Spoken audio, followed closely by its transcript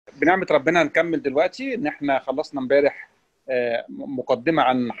بنعمة ربنا هنكمل دلوقتي ان احنا خلصنا امبارح مقدمة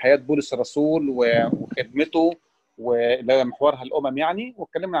عن حياة بولس الرسول وخدمته واللي هي محورها الامم يعني،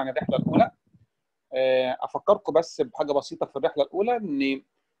 واتكلمنا عن الرحلة الاولى. افكركم بس بحاجة بسيطة في الرحلة الاولى، ان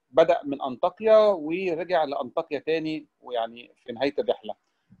بدأ من انطاكيا ورجع لانطاكيا تاني، ويعني في نهاية الرحلة.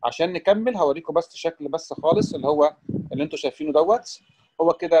 عشان نكمل هوريكم بس شكل بس خالص اللي انتم شايفينه دوت.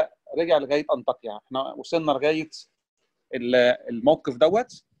 هو كده رجع لغاية انطاكيا. احنا وصلنا لغاية الموقف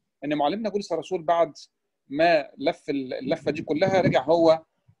دوت، ان معلمنا بولس الرسول بعد ما لف اللفه دي كلها رجع هو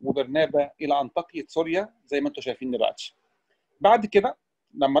وبرنابا الى انطاكية سوريا زي ما انتم شايفين دلوقتي. بعد كده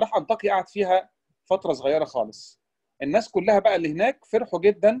لما راح انطاكيا قعد فيها فتره صغيره خالص. الناس كلها بقى اللي هناك فرحوا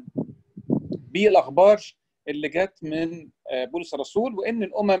جدا بالاخبار اللي جت من بولس الرسول، وان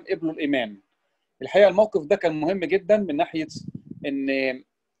الامم قبلوا الايمان. الحقيقه الموقف ده كان مهم جدا من ناحيه ان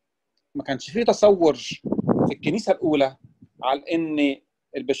ما كانش فيه تصور في الكنيسه الاولى على ان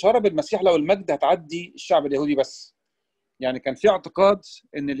البشاره بالمسيح لو المجد هتعدي الشعب اليهودي بس. يعني كان في اعتقاد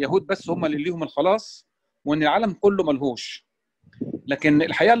ان اليهود بس هم اللي ليهم الخلاص، وان العالم كله ملهوش. لكن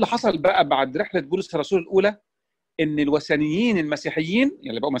الحقيقه اللي حصل بقى بعد رحله بولس الرسول الاولى، ان الوثنيين المسيحيين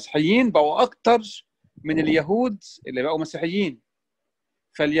اللي بقوا مسيحيين بقوا اكتر من اليهود اللي بقوا مسيحيين.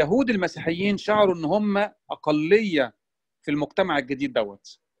 فاليهود المسيحيين شعروا ان هم اقليه في المجتمع الجديد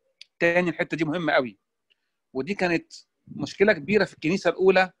دوت. تاني الحته دي مهمه قوي، ودي كانت مشكله كبيره في الكنيسه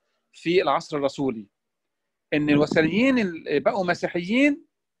الاولى في العصر الرسولي، ان الوثنيين اللي بقوا مسيحيين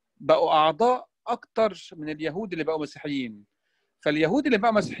بقوا اعضاء اكتر من اليهود اللي بقوا مسيحيين. فاليهود اللي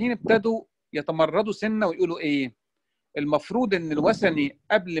بقوا مسيحيين ابتدوا يتمردوا سنه ويقولوا ايه، المفروض ان الوثني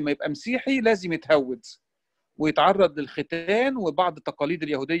قبل ما يبقى مسيحي لازم يتهود ويتعرض للختان وبعض التقاليد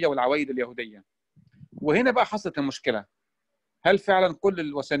اليهوديه والعوايد اليهوديه. وهنا بقى حصلت المشكله. هل فعلا كل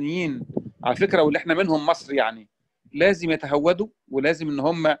الوثنيين، على فكره واللي احنا منهم مصر يعني، لازم يتهودوا ولازم ان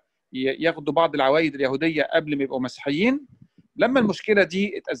هم ياخدوا بعض العوايد اليهوديه قبل ما يبقوا مسيحيين؟ لما المشكله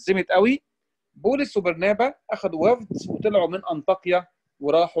دي اتأزمت قوي، بولس وبرنابا اخذوا وفد وطلعوا من انطاكيا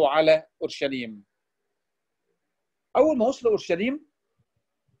وراحوا على اورشليم. اول ما وصلوا اورشليم،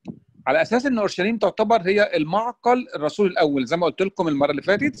 على اساس ان اورشليم تعتبر هي المعقل الرسول الاول، زي ما قلت لكم المره اللي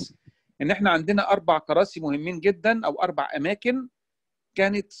فاتت ان احنا عندنا 4 كراسي مهمين جدا او 4 اماكن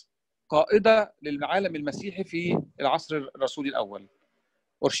كانت قائده للعالم المسيحي في العصر الرسولي الاول.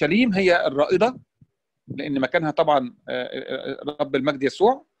 اورشليم هي الرائده لان مكانها طبعا رب المجد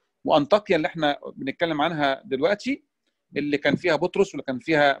يسوع، وانطاكيا اللي احنا بنتكلم عنها دلوقتي اللي كان فيها بطرس واللي كان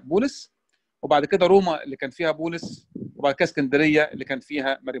فيها بولس، وبعد كده روما اللي كان فيها بولس، وبعد كده اسكندريه اللي كان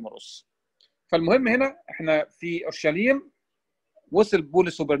فيها مارمرقس. فالمهم هنا احنا في اورشليم، وصل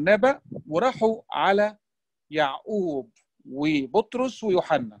بولس وبرنابا وراحوا على يعقوب وبطرس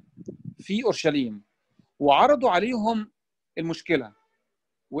ويوحنا في اورشليم، وعرضوا عليهم المشكله،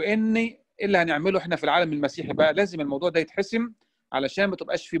 وان ايه اللي هنعمله احنا في العالم المسيحي بقى، لازم الموضوع ده يتحسم علشان ما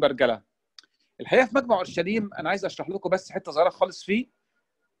تبقاش فيه برجله. الحقيقه في مجمع اورشليم انا عايز اشرح لكم بس حته صغيره خالص فيه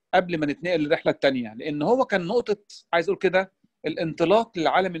قبل ما نتنقل للرحله الثانيه، لان هو كان نقطه عايز اقول كده الانطلاق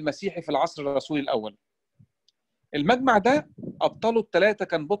للعالم المسيحي في العصر الرسولي الاول. المجمع ده ابطاله ال3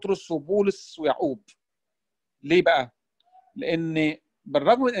 كان بطرس وبولس ويعقوب. ليه بقى؟ لان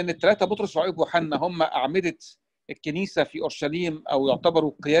بالرغم من ان ال3 بطرس ويعقوب ويوحنا هم اعمده الكنيسه في اورشليم، او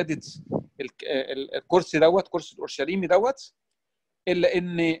يعتبروا قياده الكرسي دوت، كرسي الاورشليمي دوت، الا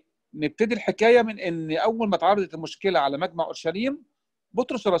ان نبتدي الحكايه من ان اول ما اتعرضت المشكله على مجمع اورشليم،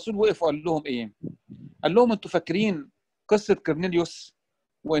 بطرس الرسول وقف وقال لهم ايه؟ قال لهم انتوا فاكرين قصه كورنيليوس؟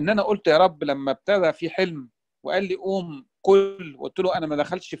 وان انا قلت يا رب لما ابتدى في حلم وقال لي قوم كل، وقلت له انا ما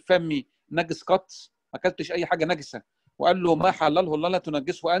دخلش في فمي نجس قط، ما اكلتش اي حاجه نجسه، وقال له ما حلله الله لا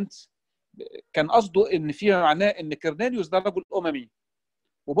تنجسه انت. كان قصده ان فيما معناه ان كورنيليوس ده رجل اممي،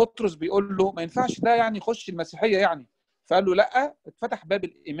 وبطرس بيقول له ما ينفعش ده يعني يخش المسيحيه يعني. فقال له لا، اتفتح باب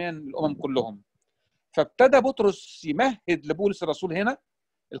الايمان للامم كلهم. فابتدى بطرس يمهد لبولس الرسول هنا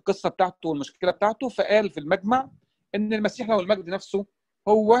القصه بتاعته والمشكله بتاعته، فقال في المجمع ان المسيح له المجد نفسه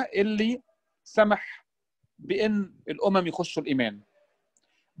هو اللي سمح بان الامم يخشوا الايمان.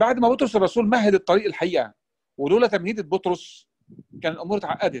 بعد ما بطرس الرسول مهد الطريق الحقيقه، ولولا تمهيد بطرس كان الامور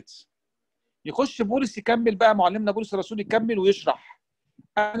اتعقدت. يخش بولس يكمل بقى، معلمنا بولس الرسول يكمل ويشرح.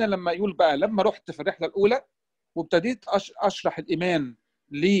 انا لما يقول بقى لما رحت في الرحله الاولى وابتديت اشرح الايمان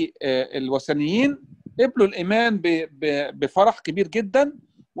للوثنيين، قبلوا الايمان بفرح كبير جدا،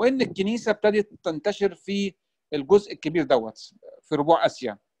 وان الكنيسه ابتدت تنتشر في الجزء الكبير دوت في ربوع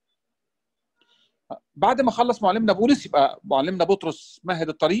اسيا. بعد ما خلص معلمنا بولس، يبقى معلمنا بطرس مهد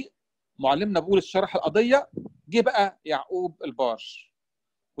الطريق، معلمنا بولس شرح القضيه، جه بقى يعقوب البار.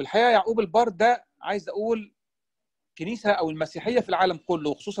 والحقيقه يعقوب البار ده عايز اقول الكنيسه او المسيحيه في العالم كله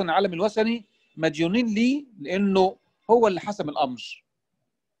وخصوصا العالم الوثني مديونين ليه، لانه هو اللي حسم الامر.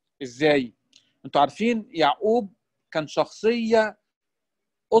 ازاي؟ انتوا عارفين يعقوب كان شخصيه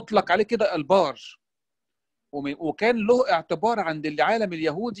اطلق عليه كده البار، وكان له اعتبار عند العالم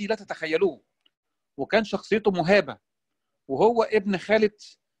اليهودي لا تتخيلوه، وكان شخصيته مهابه، وهو ابن خالة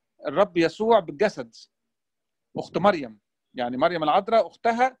الرب يسوع بالجسد، اخت مريم، يعني مريم العذراء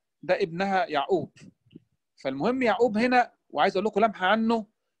اختها ده ابنها يعقوب. فالمهم يعقوب هنا، وعايز اقول لكم لمحه عنه،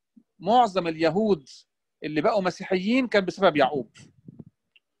 معظم اليهود اللي بقوا مسيحيين كان بسبب يعقوب،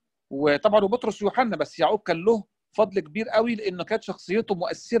 وطبعا وبطرس ويوحنا، بس يعقوب كان له فضل كبير قوي لانه كانت شخصيته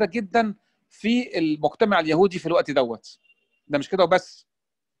مؤثره جدا في المجتمع اليهودي في الوقت دوت. ده مش كده وبس،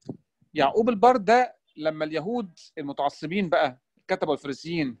 يعقوب البار ده لما اليهود المتعصبين بقى الكتبه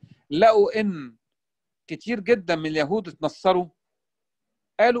والفريسيين لقوا ان كتير جدا من اليهود اتنصروا،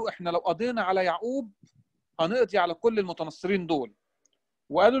 قالوا احنا لو قضينا على يعقوب هنقضي على كل المتنصرين دول.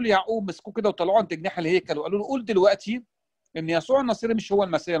 وقالوا ليعقوب، مسكوه كده وطلعوه عند جناح الهيكل وقالوا له قول دلوقتي ان يسوع الناصري مش هو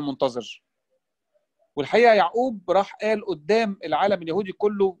المسيح المنتظر. والحقيقه يعقوب راح قال قدام العالم اليهودي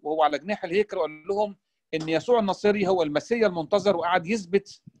كله وهو على جناح الهيكل وقال لهم ان يسوع الناصري هو المسيح المنتظر، وقعد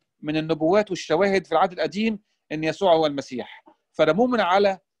يثبت من النبوات والشواهد في العهد القديم ان يسوع هو المسيح. فرموه من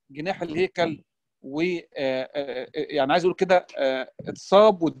على جناح الهيكل، و يعني عايز اقول كده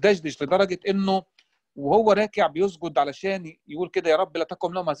اتصاب واتدشدش لدرجه انه وهو راكع بيسجد علشان يقول كده يا رب لا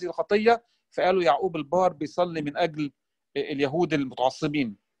تقم لهم هذه الخطيه، فقالوا يعقوب البار بيصلي من اجل اليهود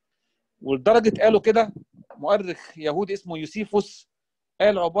المتعصبين. ولدرجه قالوا كده مؤرخ يهودي اسمه يوسيفوس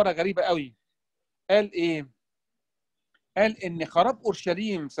قال عباره غريبه قوي. قال ايه؟ قال ان خراب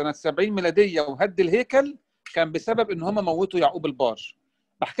اورشليم سنه 70 ميلاديه وهد الهيكل كان بسبب ان هم موتوا يعقوب البار.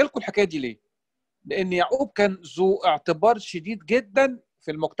 بحكي لكم الحكايه دي ليه؟ لان يعقوب كان ذو اعتبار شديد جدا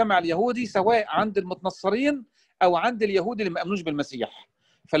في المجتمع اليهودي، سواء عند المتنصرين او عند اليهود اللي ما امنوش بالمسيح.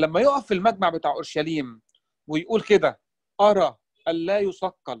 فلما يقف في المجمع بتاع اورشليم ويقول كده ارى الا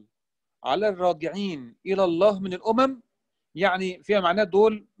يثقل على الراجعين الى الله من الامم، يعني فيها معناه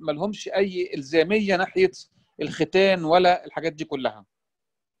دول ما لهمش اي الزاميه ناحيه الختان ولا الحاجات دي كلها.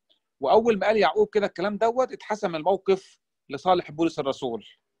 واول ما قال يعقوب كده الكلام دوت اتحسم الموقف لصالح بولس الرسول.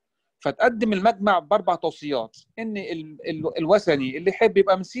 فتقدم المجمع باربع توصيات ان الوثني اللي يحب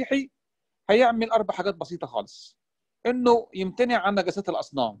يبقى مسيحي هيعمل اربع حاجات بسيطه خالص. انه يمتنع عن نجاسات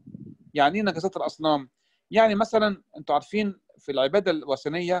الاصنام. يعني ايه نجاسات الاصنام؟ يعني مثلا انتوا عارفين في العباده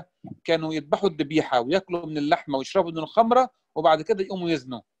الوثنيه كانوا يذبحوا الذبيحه وياكلوا من اللحمه ويشربوا من الخمره وبعد كده يقوموا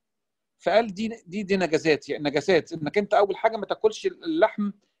يزنوا. فقال دي نجاسات، يعني نجاسات انك انت اول حاجه ما تاكلش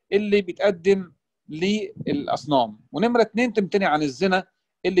اللحم اللي بيتقدم للاصنام، ونمره 2 تمتنع عن الزنا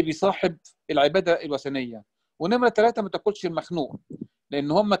اللي بيصاحب العباده الوثنيه، ونمره 3 ما تاكلش المخنوق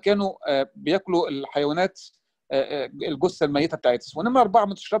لان هم كانوا بياكلوا الحيوانات الجثه الميته بتاعتها، ونمره 4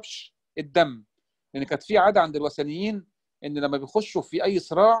 ما تشربش الدم، لان كانت في عاده عند الوثنيين ان لما بيخشوا في اي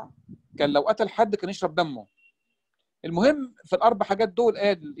صراع كان لو قتل حد كان يشرب دمه. المهم في الاربع حاجات دول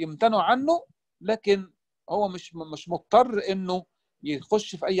قال يمتنعوا عنه، لكن هو مش مضطر انه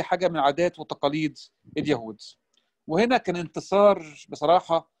يخش في اي حاجه من عادات وتقاليد اليهود. وهنا كان انتصار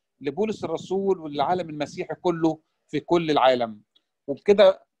بصراحه لبولس الرسول وللعالم المسيحي كله في كل العالم.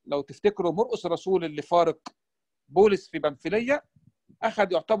 وبكده لو تفتكروا مرقس الرسول اللي فارق بولس في بنفيليه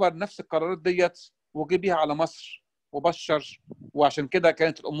اخذ يعتبر نفس القرارات ديت وجي بيها على مصر وبشر، وعشان كده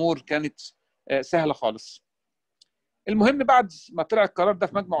كانت الامور كانت سهله خالص. المهم بعد ما طلع القرار ده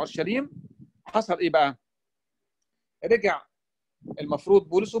في مجمع اورشليم حصل ايه بقى؟ رجع المفروض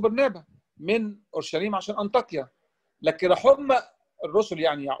بولس وبرنابا من اورشليم عشان انطاكيا، لكن راحوا هم الرسل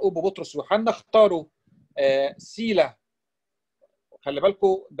يعني يعقوب وبطرس ويوحنا اختاروا سيلا، خلي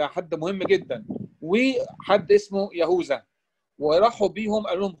بالكم ده حد مهم جدا، وحد اسمه يهوذا، وراحوا بيهم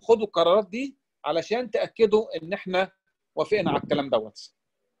قالوا لهم خدوا القرارات دي علشان تاكدوا ان احنا وافقنا على الكلام دوت.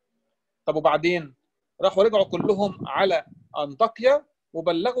 طب وبعدين راحوا رجعوا كلهم على انطاكيا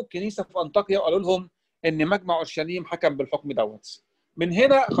وبلغوا الكنيسه في انطاكيا وقالوا لهم ان مجمع اورشليم حكم بالحكم دوت. من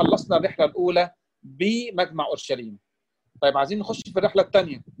هنا خلصنا الرحله الاولى بمجمع اورشليم. طيب عايزين نخش في الرحله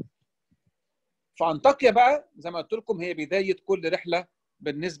الثانيه. في انطاكيا بقى زي ما قلت لكم هي بدايه كل رحله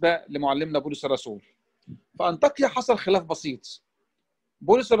بالنسبه لمعلمنا بولس الرسول. في انطاكيا حصل خلاف بسيط.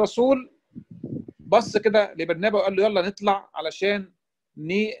 بولس الرسول بص كده لبرنابا وقال له يلا نطلع علشان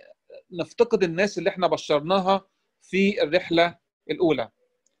نفتقد الناس اللي احنا بشرناها في الرحله الاولى.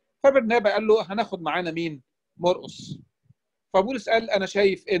 فبرنابا قال له هناخد معانا مين؟ مرقس. فبولس قال انا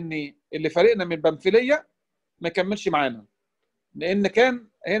شايف ان اللي فارقنا من بنفيليه ما يكملش معانا، لان كان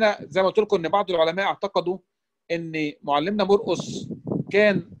هنا زي ما قلت لكم ان بعض العلماء اعتقدوا ان معلمنا مرقس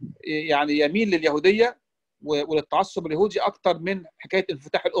كان يعني يميل لليهوديه، وللتعصب اليهودي اكتر من حكايه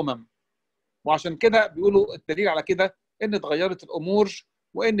انفتاح الامم. وعشان كده بيقولوا الدليل على كده ان اتغيرت الامور،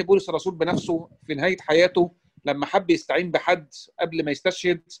 وان بولس الرسول بنفسه في نهايه حياته لما حب يستعين بحد قبل ما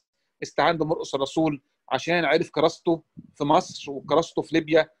يستشهد استعان بمرقس الرسول، عشان عرف كراسته في مصر وكراسته في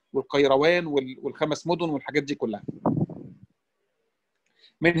ليبيا والقيروان والخمس مدن والحاجات دي كلها.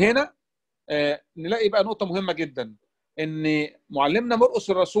 من هنا نلاقي بقى نقطه مهمه جدا، ان معلمنا مرقس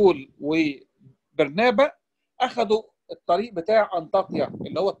الرسول وبرنابا اخذوا الطريق بتاع انطاكيا،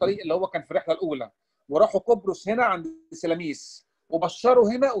 اللي هو الطريق اللي هو كان في الرحله الاولى، وراحوا قبرص هنا عند سلاميس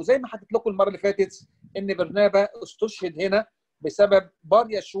وبشروا هنا. وزي ما حكيت لكم المره اللي فاتت ان برنابا استشهد هنا بسبب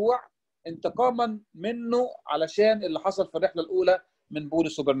بار يشوع انتقاما منه علشان اللي حصل في الرحله الاولى من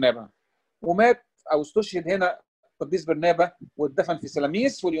بولس وبرنابا، ومات او استشهد هنا القديس برنابا واتدفن في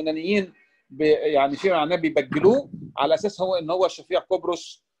سلاميس. واليونانيين يعني في معناه بيبجلوه على اساس ان هو شفيع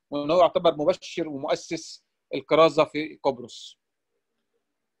قبرص، وان هو يعتبر مبشر ومؤسس الكرازه في قبرص.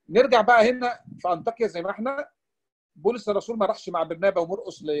 نرجع بقى هنا في انطاكيا زي ما احنا، بولس الرسول ما راحش مع برنابا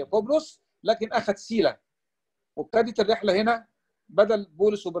ومرقس لقبرص، لكن اخذ سيله، وابتدت الرحله هنا بدل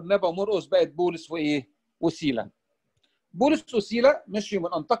بولس وبرنابا ومرقس بقت بولس وسيله. بولس وسيله مشيوا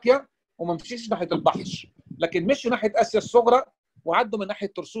من انطاكيا وما مشيش ناحيه البحر، لكن مشوا ناحيه اسيا الصغرى وعدوا من ناحيه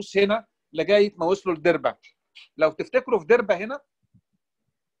ترسوس هنا لغايه ما وصلوا لدربه. لو تفتكروا في دربه هنا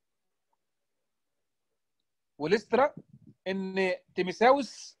وليسترا ان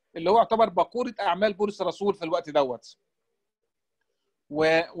تيميساوس اللي هو يعتبر باكوره اعمال بولس الرسول في الوقت دوت،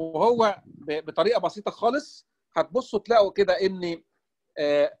 وهو بطريقه بسيطه خالص هتبصوا تلاقوا كده ان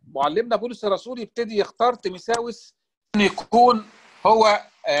معلمنا بولس الرسول يبتدي يختار تيميساوس انه يكون هو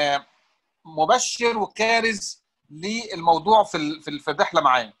مبشر وكارز للموضوع في الرحله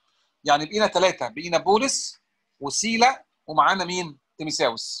معاه. يعني بقينا 3، بقينا بولس وسيله ومعانا مين؟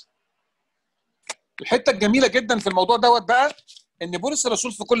 تيميساوس. الحته الجميله جدا في الموضوع دوت بقى ان بولس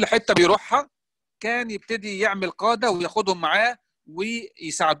الرسول في كل حته بيروحها كان يبتدي يعمل قاده وياخدهم معاه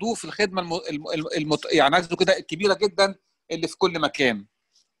ويساعدوه في الخدمه يعني عايزه كده الكبيره جدا اللي في كل مكان.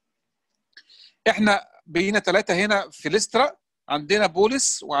 احنا بقينا 3 هنا في ليسترا، عندنا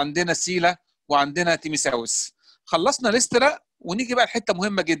بولس وعندنا سيلا وعندنا تيميساوس. خلصنا ليسترا ونيجي بقى الحته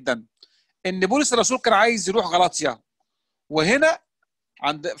مهمه جدا، ان بولس الرسول كان عايز يروح غلاطيا، وهنا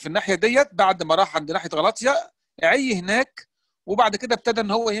في الناحيه ديت بعد ما راح عند ناحيه غلاطيا عي هناك، وبعد كده ابتدى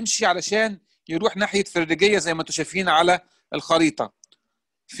ان هو يمشي علشان يروح ناحيه فريجيه زي ما انتم شايفين على الخريطه.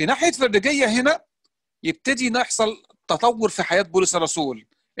 في ناحيه فريجيه هنا يبتدي يحصل تطور في حياه بولس الرسول،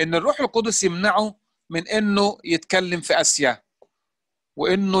 ان الروح القدس يمنعه من انه يتكلم في اسيا،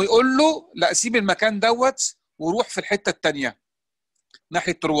 وانه يقول له لا سيب المكان دوت وروح في الحته الثانيه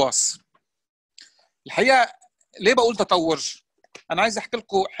ناحيه ترواس. الحقيقه ليه بقول تطور؟ انا عايز احكي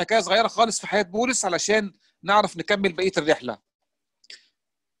لكم حكايه صغيره خالص في حياه بولس علشان نعرف نكمل بقيه الرحله.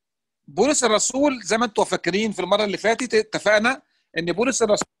 بولس الرسول زي ما انتم فاكرين في المره اللي فاتت اتفقنا ان بولس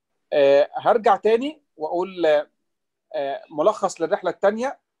الرسول هرجع تاني واقول ملخص للرحله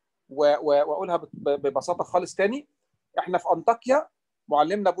الثانيه واقولها ببساطه خالص تاني. احنا في انطاكيا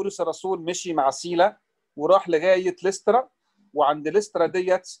معلمنا بولس الرسول مشي مع سيلا وراح لغايه ليسترا، وعند ليسترا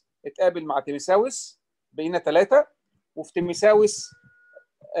ديت اتقابل مع تيميساوس، بقينا 3. وفي تيميساوس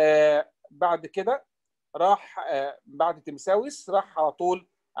بعد كده راح بعد تيميساوس راح على طول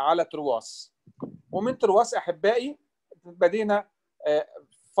على ترواس، ومن ترواس احبائي بدينا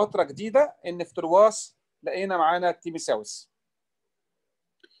فتره جديده ان في ترواس لقينا معانا تيميساوس.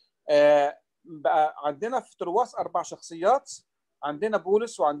 بقى عندنا في ترواس 4 شخصيات، عندنا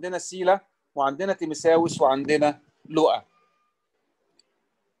بولس وعندنا سيلا وعندنا تيميساوس وعندنا لوقا.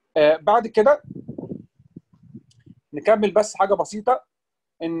 بعد كده نكمل بس حاجه بسيطه،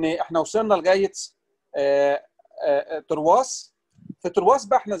 ان احنا وصلنا لغايه ترواس. في ترواس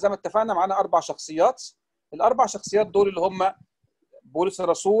بقى احنا زي ما اتفقنا معانا 4 شخصيات. ال4 شخصيات دول اللي هم بولس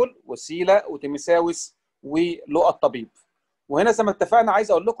الرسول وسيلا وتيميساوس ولوقا الطبيب. وهنا زي ما اتفقنا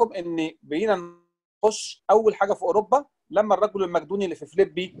عايز اقول لكم ان بقينا نخش اول حاجه في اوروبا لما الرجل المقدوني اللي في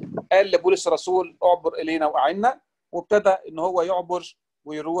فيليبي قال لبولس الرسول اعبر الينا واعنا، وابتدى ان هو يعبر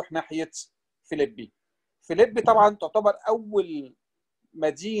ويروح ناحيه فيليبي. فيليبي طبعا تعتبر اول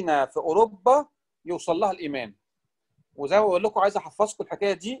مدينه في اوروبا يوصل لها الايمان. وزي ما بقول لكم عايز احفظكم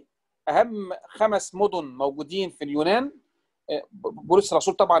الحكايه دي، اهم 5 مدن موجودين في اليونان بولس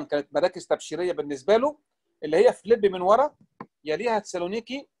الرسول طبعا كانت مراكز تبشيريه بالنسبه له، اللي هي فيليبي من ورا، يليها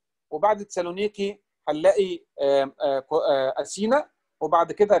تسالونيكي، وبعد تسالونيكي هنلاقي اثينا،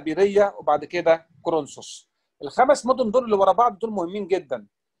 وبعد كده بيريا، وبعد كده كورنثوس. ال5 مدن دول اللي ورا بعض دول مهمين جدا،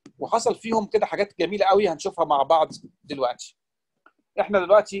 وحصل فيهم كده حاجات جميله قوي هنشوفها مع بعض دلوقتي. احنا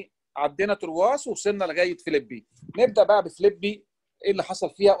دلوقتي عدينا ترواس ووصلنا لغايه فيليبي. نبدا بقى بفيليبي، ايه اللي حصل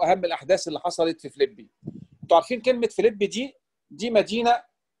فيها واهم الاحداث اللي حصلت في فيليبي. انتوا عارفين كلمه فيليبي دي مدينه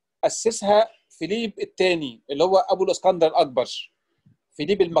اسسها فيليب الثاني اللي هو ابو الاسكندر الاكبر،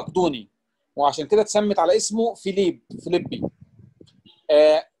 فيليب المقدوني، وعشان كده اتسمت على اسمه فيليبي.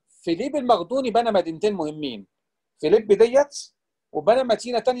 فيليب المقدوني بنى مدينتين مهمين، فيليبي ديت، وبنى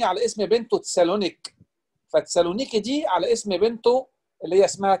مدينه ثانيه على اسم بنته تسالونيك، فتسالونيكي دي على اسم بنته اللي هي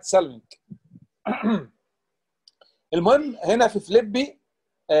اسمها تسالونيك. المهم هنا في فيليبي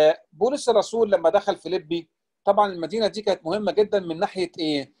بولس الرسول لما دخل فيليبي، طبعا المدينه دي كانت مهمه جدا من ناحيه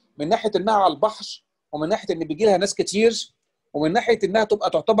ايه؟ من ناحيه انها على البحر، ومن ناحيه ان بيجي لها ناس كتير، ومن ناحيه انها تبقى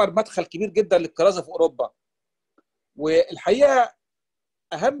تعتبر مدخل كبير جدا للكرازه في اوروبا. والحقيقه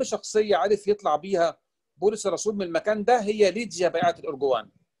اهم شخصيه عرف يطلع بيها بولس الرسول من المكان ده هي ليديا بائعه الارجوان.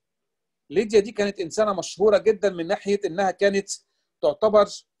 ليديا دي كانت انسانه مشهوره جدا من ناحيه انها كانت تعتبر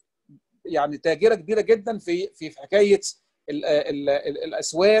يعني تاجره كبيره جدا في حكايه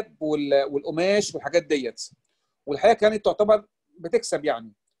الاسواب والقماش والحاجات ديت، والحقيقه كانت تعتبر بتكسب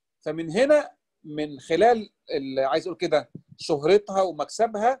يعني. فمن هنا من خلال عايز اقول كده شهرتها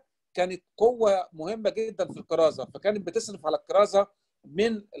ومكسبها كانت قوه مهمه جدا في الكرازه، فكانت بتصرف على الكرازه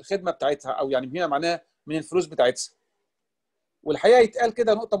من الخدمه بتاعتها، او يعني بما معناه من الفلوس بتاعتها. والحقيقه يتقال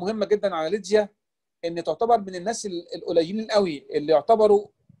كده نقطه مهمه جدا على ليديا، ان تعتبر من الناس القليلين قوي اللي يعتبروا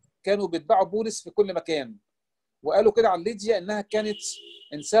كانوا بيتبعوا بولس في كل مكان. وقالوا كده عن ليديا انها كانت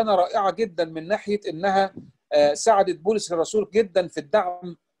انسانه رائعه جدا من ناحيه انها ساعدت بولس الرسول جدا في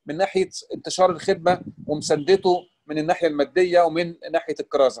الدعم من ناحيه انتشار الخدمه ومساندته من الناحيه الماديه ومن ناحيه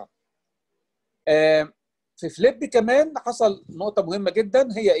الكرازه. في فيليبي كمان حصل نقطه مهمه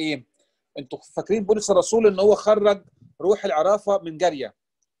جدا، هي ايه؟ انتوا فاكرين بولس الرسول ان هو خرج روح العرافه من جاريه.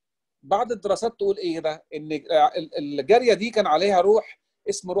 بعض الدراسات تقول ايه ده؟ ان الجاريه دي كان عليها روح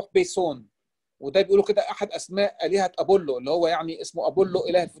اسمه روح بيسون، وده بيقولوا كده احد اسماء الهه ابولو، اللي هو يعني اسمه ابولو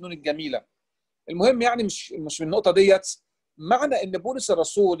اله الفنون الجميله. المهم يعني مش من النقطه ديت معنى ان بولس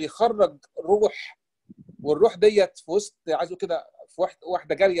الرسول يخرج روح، والروح ديت في وسط عايزه كده في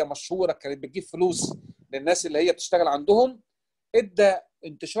واحده جاريه مشهوره كانت بتجيب فلوس للناس اللي هي بتشتغل عندهم، ادى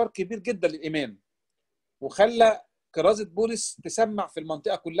انتشار كبير جدا للايمان، وخلى كرازه بولس تسمع في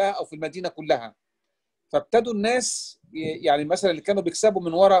المنطقه كلها او في المدينه كلها. فابتدوا الناس يعني مثلا اللي كانوا بيكسبوا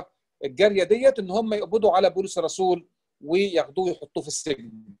من ورا الجاريه ديت ان هم يقبضوا على بولس الرسول وياخدوه يحطوه في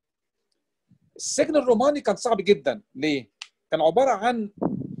السجن. السجن الروماني كان صعب جدا، ليه؟ كان عباره عن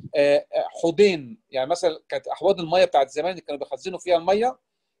حوضين، يعني مثلا كانت احواض الميه بتاعت زمان اللي كانوا بيخزنوا فيها الميه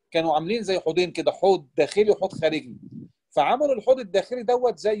كانوا عاملين زي حوضين كده، حوض داخلي وحوض خارجي. فعملوا الحوض الداخلي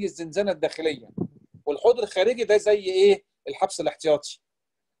دوت زي الزنزانه الداخليه، والحوض الخارجي ده زي ايه؟ الحبس الاحتياطي.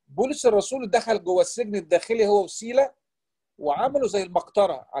 بولس الرسول دخل جوه السجن الداخلي هو وسيله، وعملوا زي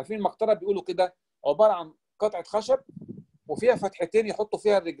المقطره. عارفين المقطره؟ بيقولوا كده عباره عن قطعه خشب وفيها فتحتين يحطوا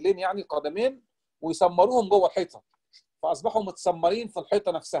فيها الرجلين يعني القدمين، ويسمروهم جوه الحيطه، فاصبحوا متسمرين في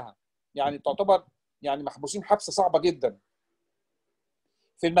الحيطه نفسها، يعني تعتبر يعني محبوسين حبسه صعبه جدا.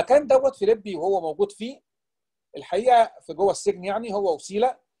 في المكان دوت فيليبي وهو موجود فيه الحقيقه في جوه السجن، يعني هو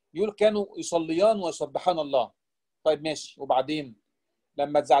وسيله يقول كانوا يصليان ويسبحان الله. طيب ماشي، وبعدين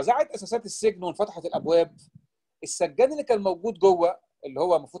لما اتزعزعت اساسات السجن وانفتحت الابواب، السجان اللي كان موجود جوه اللي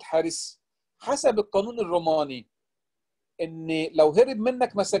هو المفروض حارس، حسب القانون الروماني ان لو هرب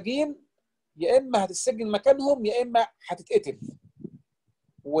منك مساجين يا اما هتتسجن مكانهم يا اما هتتقتل.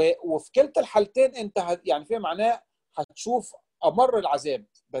 وفي كلتا الحالتين انت يعني فيها معناه هتشوف امر العذاب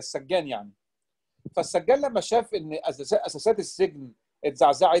ده السجان يعني. فالسجان لما شاف ان اساسات السجن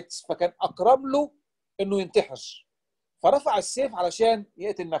اتزعزعت فكان اقرب له انه ينتحر، فرفع السيف علشان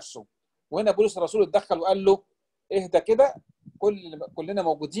يقتل نفسه. وهنا بولس الرسول اتدخل وقال له اهدى كده، كلنا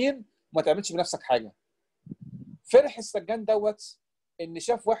موجودين وما تعملش بنفسك حاجه. فرح السجان دوت ان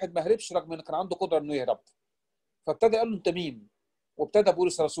شاف واحد ما هربش رغم انه كان عنده قدره انه يهرب، فابتدى قال له انت مين؟ وابتدى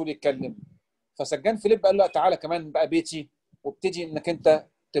بولس الرسول يتكلم. فسجان فيليب قال له تعالى كمان بقى بيتي وابتدي انك انت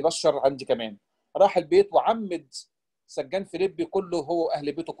تبشر عندي كمان. راح البيت وعمد سجان فيليب كله هو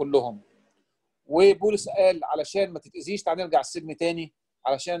واهل بيته كلهم. وبولس قال علشان ما تتاذيش تعالى نرجع السجن تاني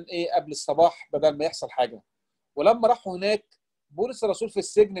علشان ايه قبل الصباح بدل ما يحصل حاجه. ولما راحوا هناك بولس الرسول في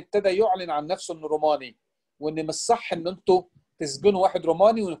السجن ابتدى يعلن عن نفسه انه روماني، وان مش صح ان انتوا تسجنوا واحد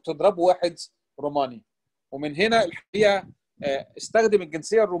روماني وانكم تضربوا واحد روماني. ومن هنا الحقيقه استخدم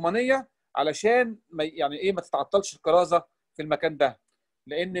الجنسيه الرومانيه علشان يعني ايه ما تتعطلش الكرازه في المكان ده،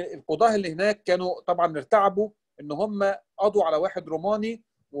 لان القضاه اللي هناك كانوا طبعا ارتعبوا ان هم قضوا على واحد روماني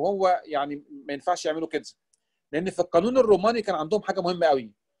وهو يعني ما ينفعش يعملوا كده. لان في القانون الروماني كان عندهم حاجه مهمه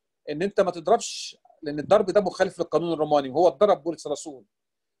قوي، ان انت ما تضربش، لان الضرب ده مخالف للقانون الروماني، وهو اتضرب بولس الرسول.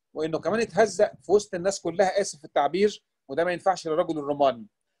 وانه كمان اتهزق في وسط الناس كلها، اسف في التعبير، وده ما ينفعش للرجل الروماني،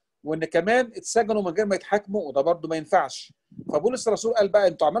 وان كمان اتسجنوا من غير ما يتحاكموا، وده برضه ما ينفعش. فبولس الرسول قال بقى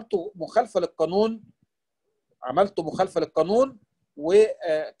انتوا عملتوا مخالفه للقانون،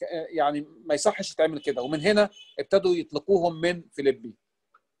 ويعني ما يصحش يتعمل كده. ومن هنا ابتدوا يطلقوهم من فيليبي.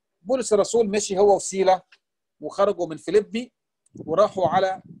 بولس الرسول مشي هو وسيلة وخرجوا من فيليبي وراحوا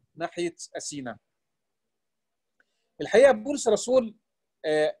على ناحية أثينا. الحقيقة بولس الرسول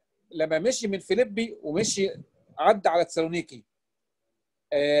لما مشي من فيليبي ومشي عدى على تسالونيكي.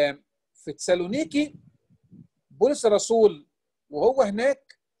 في تسالونيكي بولس الرسول وهو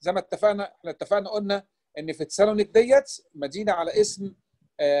هناك زي ما اتفقنا قلنا ان في تسالونيك ديت مدينه على اسم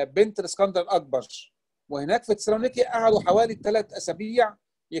بنت الاسكندر الاكبر، وهناك في تسالونيكي قعدوا حوالي 3 أسابيع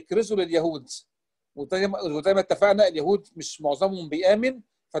يكرزوا لليهود، وزي ما اتفقنا اليهود مش معظمهم بيامن،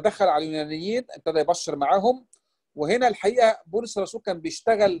 فدخل على اليونانيين ابتدى يبشر معاهم. وهنا الحقيقه بولس الرسول كان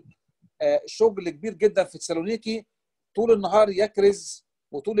بيشتغل شغل كبير جدا في تسالونيكي، طول النهار يكرز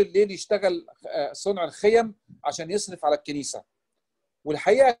وطول الليل يشتغل صنع الخيم عشان يصرف على الكنيسه.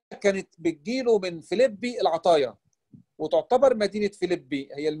 والحقيقه كانت بتجيله من فيليبي العطايا، وتعتبر مدينه فيليبي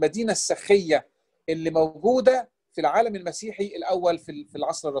هي المدينه السخيه اللي موجوده في العالم المسيحي الاول في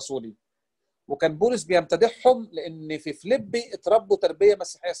العصر الرسولي. وكان بولس بيمتدحهم لان في فيليبي اتربوا تربيه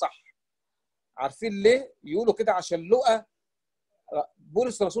مسيحيه صح. عارفين ليه؟ يقولوا كده عشان لقى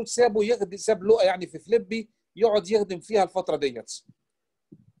بولس الرسول ساب لقى يعني في فيليبي يقعد يخدم فيها الفتره ديت.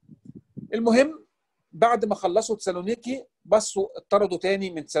 المهم بعد ما خلصوا تسالونيكي بصوا اطردوا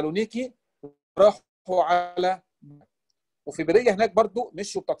تاني من تسالونيكي، راحوا على وفي بريه هناك برضو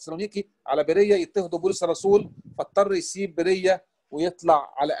مشوا بتاع تسالونيكي على بريه يضطهدوا بولس الرسول، فاضطر يسيب بريه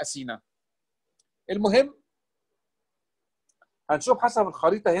ويطلع على اثينا. المهم هنشوف حسب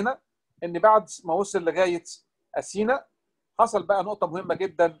الخريطه هنا ان بعد ما وصل لغايه اثينا حصل بقى نقطه مهمه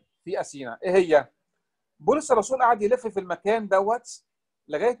جدا في اثينا. ايه هي؟ بولس الرسول قعد يلف في المكان دوت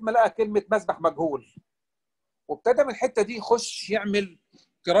لغايه ما لقى كلمه مسبح مجهول، وابتدى من الحته دي يخش يعمل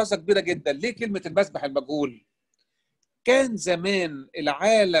كراسه كبيره جدا. ليه كلمه المسبح المجهول؟ كان زمان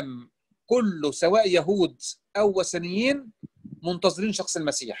العالم كله سواء يهود او وثنيين منتظرين شخص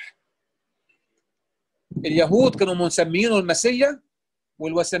المسيح. اليهود كانوا مسميينه المسيا،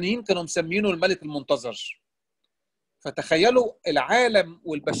 والوثنيين كانوا مسميينه الملك المنتظر. فتخيلوا العالم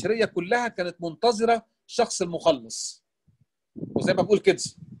والبشريه كلها كانت منتظره شخص المخلص. وزي ما بقول كده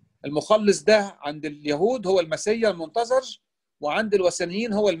المخلص ده عند اليهود هو المسيا المنتظر، وعند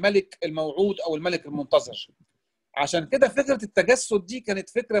الوثنيين هو الملك الموعود او الملك المنتظر. عشان كده فكره التجسد دي كانت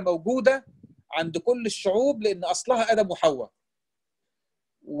فكره موجوده عند كل الشعوب، لان اصلها ادم وحواء.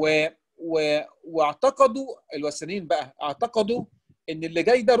 واعتقدوا الوثنيين بقى اعتقدوا ان اللي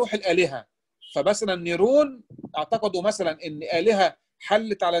جاي ده روح الالهه. فمثلا نيرون اعتقدوا مثلا ان الهه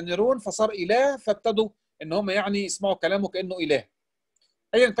حلت على نيرون فصار اله، فابتدوا ان هم يعني يسمعوا كلامه كانه اله.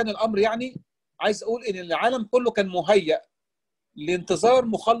 ايا كان الامر، يعني عايز اقول ان العالم كله كان مهيأ لانتظار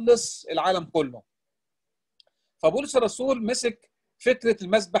مخلص العالم كله. فبولس الرسول مسك فكره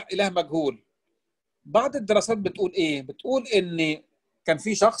المسبح اله مجهول. بعض الدراسات بتقول ايه؟ بتقول ان كان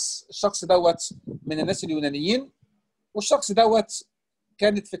في الشخص دوت من الناس اليونانيين، والشخص دوت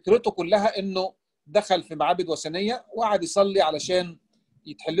كانت فكرته كلها انه دخل في معابد وثنيه وقعد يصلي علشان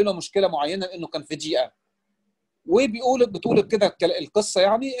يتحل له مشكله معينه، لانه كان في ضيقه. بتقول كده القصه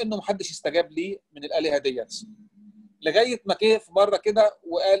يعني انه محدش استجاب ليه من الالهه ديت، لغايه ما جه في مره كده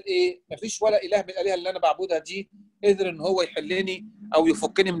وقال ايه؟ مفيش ولا اله من الالهه اللي انا بعبدها دي قدر ان هو يحلني او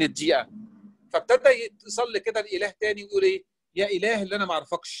يفكني من الضيقه. فابتدى يصلي كده لاله تاني ويقول ايه؟ يا اله اللي انا ما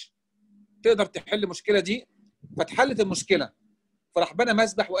اعرفكش تقدر تحل المشكله دي. فاتحلت المشكله، فراح بنى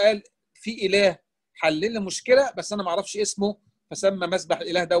مسبح وقال في اله حل لي المشكله بس انا ما اعرفش اسمه، فسمى مسبح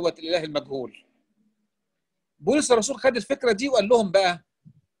الاله دوت الاله المجهول. بولس الرسول خد الفكره دي وقال لهم بقى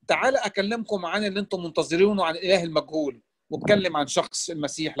تعالى اكلمكم عن اللي انتم منتظرينه، عن الاله المجهول، واتكلم عن شخص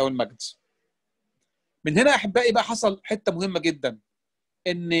المسيح له المجد. من هنا احبائي بقى حصل حته مهمه جدا،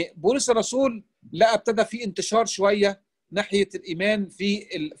 ان بولس الرسول لقى ابتدى في انتشار شويه ناحيه الايمان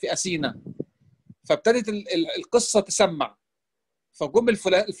في اثينا، فابتدت القصه تسمع. فجم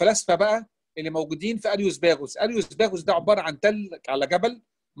الفلاسفه بقى اللي موجودين في اريوس باغوس. اريوس باغوس ده عباره عن تل على جبل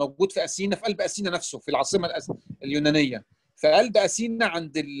موجود في اثينا، في قلب اثينا نفسه، في العاصمه اليونانيه، في قلب اثينا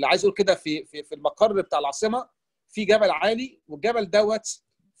عند عايز اقول كده في المقر بتاع العاصمه في جبل عالي، والجبل دوت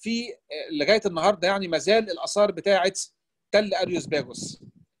في لغايه النهارده يعني ما زال الاثار بتاعه تل اريوس باغوس.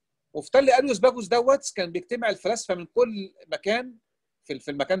 وفي تل اريوس باغوس دوت كان بيجتمع الفلاسفه من كل مكان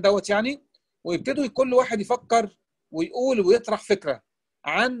في المكان دوت يعني، ويبتدوا كل واحد يفكر ويقول ويطرح فكره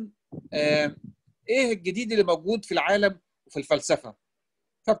عن ايه الجديد اللي موجود في العالم وفي الفلسفه.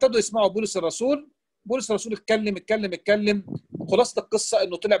 فابتدوا يسمعوا بولس الرسول. بولس الرسول اتكلم. خلاصه القصه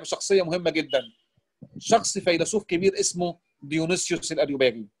انه طلع بشخصيه مهمه جدا، شخص فيلسوف كبير اسمه ديونيسيوس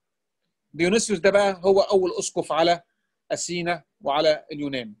الاريوباغي. ديونيسيوس ده بقى هو اول اسقف على اثينا وعلى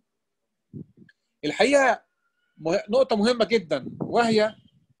اليونان. الحقيقه نقطه مهمه جدا، وهي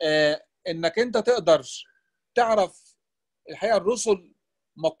انك انت تقدر تعرف الحقيقه الرسل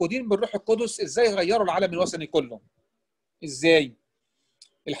مقودين بالروح القدس ازاي غيروا العالم الوثني كله. ازاي؟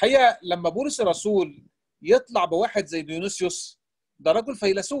 الحقيقه لما بولس الرسول يطلع بواحد زي ديونيسيوس، ده رجل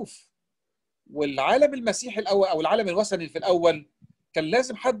فيلسوف، والعالم المسيحي الاول او العالم الوثني في الاول كان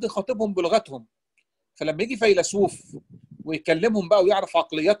لازم حد يخاطبهم بلغتهم. فلما يجي فيلسوف ويكلمهم بقى ويعرف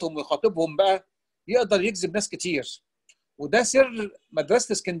عقلياتهم ويخاطبهم بقى، يقدر يجذب ناس كتير. وده سر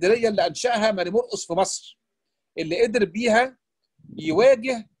مدرسه اسكندريه اللي انشاها مارمرقس في مصر، اللي قدر بيها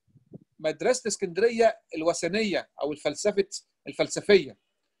يواجه مدرسه اسكندريه الوثنيه او الفلسفيه،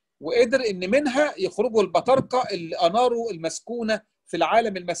 وقدر ان منها يخرجوا البطاركه اللي اناروا المسكونه في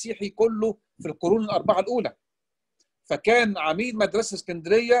العالم المسيحي كله في القرون الاربعه الاولى. فكان عميد مدرسه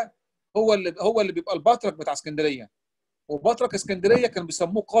اسكندريه هو اللي بيبقى البطرك بتاع اسكندريه، وبطرك اسكندريه كان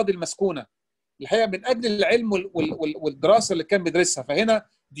بيسموه قاضي المسكونه الحقيقه من اجل العلم والدراسه اللي كان بيدرسها. فهنا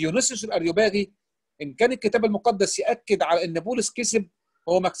ديونيسيوس الاريوباغي، ان كان الكتاب المقدس ياكد على ان بولس كسب،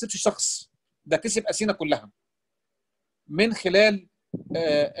 هو ما كسبش شخص، ده كسب اثينا كلها من خلال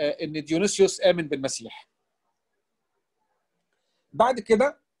ان ديونيسيوس امن بالمسيح. بعد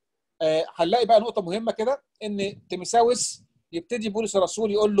كده هنلاقي بقى نقطه مهمه كده، ان تيموثاوس يبتدي بولس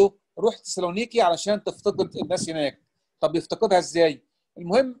الرسول يقول له روح تسالونيكي علشان تفتقد الناس هناك. طب يفتقدها ازاي؟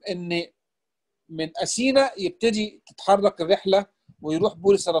 المهم ان من اثينا يبتدي تتحرك الرحله ويروح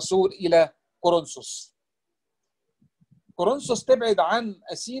بولس الرسول الى كورنثوس. كورنثوس تبعد عن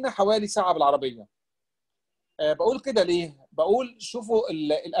اثينا حوالي ساعه بالعربيه. بقول كده ليه؟ بقول شوفوا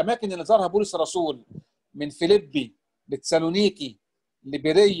الاماكن اللي زارها بولس الرسول من فيليبي لتسالونيكي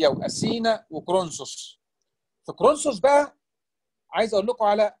لبيريا واثينا وكورنثوس. في كورنثوس بقى عايز اقول لكم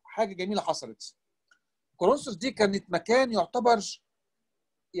على حاجه جميله حصلت. كورنثوس دي كانت مكان يعتبر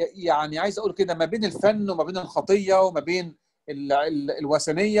يعني عايز اقول كده ما بين الفن وما بين الخطيه وما بين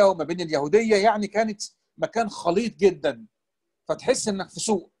الوثنيه وما بين اليهوديه، يعني كانت مكان خليط جدا، فتحس انك في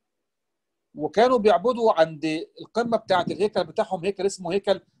سوق. وكانوا بيعبدوا عند القمه بتاعه الهيكل بتاعهم هيكل اسمه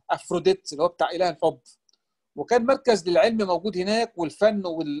هيكل افروديت اللي هو بتاع اله الحب، وكان مركز للعلم موجود هناك والفن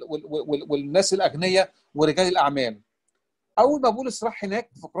والناس الاغنياء ورجال الاعمال. اول ما بولس راح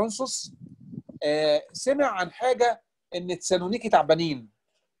هناك في كورنثوس سمع عن حاجه، ان تسالونيكي تعبانين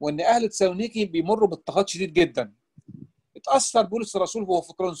وان اهل تسالونيكي بيمروا باضطهاد شديد جدا. اتاثر بولس الرسول وهو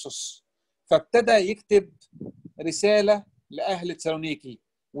في كورنثوس، فابتدى يكتب رساله لاهل تسالونيكي،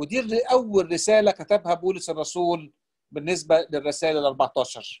 ودي اول رساله كتبها بولس الرسول بالنسبه للرسائل ال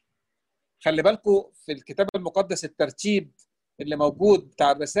 14. خلي بالكم في الكتاب المقدس الترتيب اللي موجود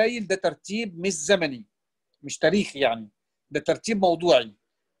بتاع الرسائل ده ترتيب مش زمني مش تاريخي، يعني ده ترتيب موضوعي.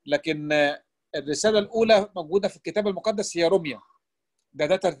 لكن الرساله الاولى موجوده في الكتاب المقدس هي روميا،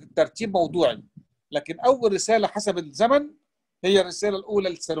 ده ترتيب موضوعي. لكن اول رساله حسب الزمن هي الرساله الاولى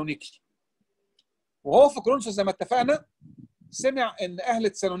لتسالونيكي. وهو في كورنثوس زي ما اتفقنا سمع ان اهل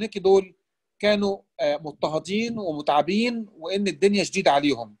تسالونيكي دول كانوا مضطهدين ومتعبين وان الدنيا شديده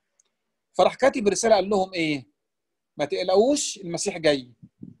عليهم. فراح كاتب رساله قال لهم ايه؟ ما تقلقوش، المسيح جاي،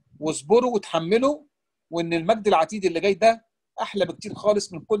 واصبروا وتحملوا، وان المجد العتيد اللي جاي ده احلى بكتير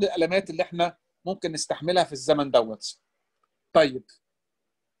خالص من كل الالمات اللي احنا ممكن نستحملها في الزمن دوت. طيب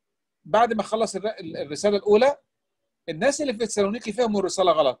بعد ما خلص الرساله الاولى، الناس اللي في تسالونيكي فهموا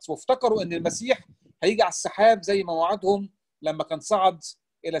الرساله غلط وافتكروا ان المسيح هيجي على السحاب زي ما وعدهم لما كان صعد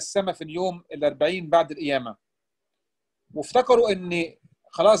الى السماء في اليوم ال40 بعد القيامه. وافتكروا ان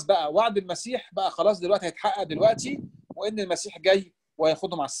خلاص بقى وعد المسيح بقى خلاص دلوقتي هيتحقق دلوقتي، وان المسيح جاي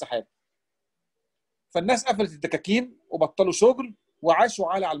وهياخدهم على السحاب. فالناس قفلت الدكاكين وبطلوا شغل وعاشوا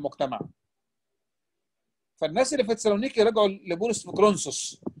على المجتمع. فالناس اللي في تسالونيكي رجعوا لبولس في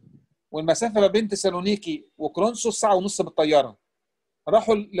كورنثوس، والمسافه ما بين تسالونيكي وكورنثوس ساعه ونص بالطياره.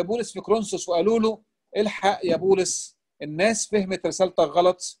 راحوا لبولس في كورنثوس وقالوا له الحق يا بولس، الناس فهمت رسالتك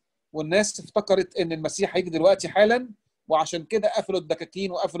غلط، والناس افتكرت ان المسيح هيجي دلوقتي حالا، وعشان كده قفلوا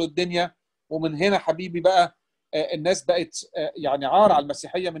الدكاكين وقفلوا الدنيا. ومن هنا حبيبي بقى الناس بقت يعني عار على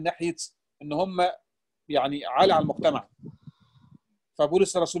المسيحيه من ناحيه ان هم يعني عالي على المجتمع.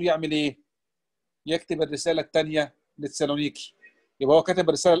 فبولس الرسول يعمل ايه؟ يكتب الرساله الثانيه لتسالونيكي. يبقى هو كتب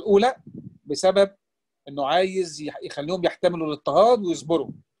الرساله الاولى بسبب انه عايز يخليهم يحتملوا الاضطهاد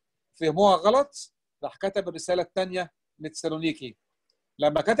ويصبروا، فهموها غلط، راح كتب الرساله الثانيه لتسالونيكي.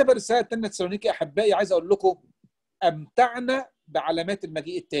 لما كتب الرساله الثانيه لتسالونيكي احبائي عايز اقول لكم امتعنا بعلامات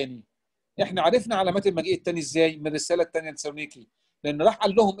المجيء الثاني. احنا عرفنا علامات المجيء الثاني ازاي؟ من الرساله الثانيه لتسالونيكي، لان راح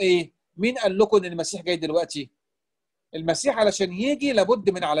قال لهم ايه؟ مين قال لكم ان المسيح جاي دلوقتي؟ المسيح علشان يجي لابد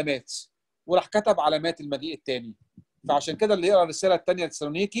من علامات، وراح كتب علامات المجيء الثاني. فعشان كده اللي يقرا الرساله الثانيه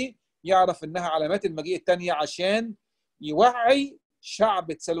لتسالونيكي يعرف انها علامات المجيء الثانيه، عشان يوعي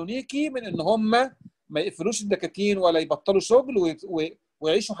شعب تسالونيكي من ان هم ما يقفلوش الدكاكين ولا يبطلوا شغل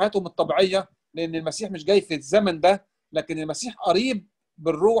ويعيشوا حياتهم الطبيعيه، لان المسيح مش جاي في الزمن ده، لكن المسيح قريب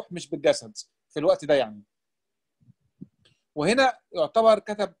بالروح مش بالجسد في الوقت ده يعني. وهنا يعتبر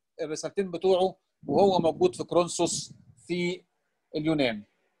كتب الرسالتين بتوعه وهو موجود في كورنثوس في اليونان.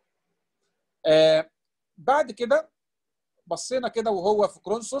 بعد كده بصينا كده وهو في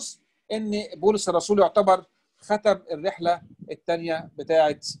كورنثوس ان بولس الرسول يعتبر ختم الرحله الثانيه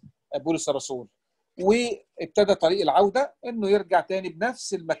بتاعه بولس الرسول، وابتدى طريق العوده انه يرجع تاني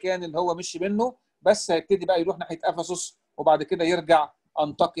بنفس المكان اللي هو مشي منه، بس هيبتدي بقى يروح ناحيه افسس، وبعد كده يرجع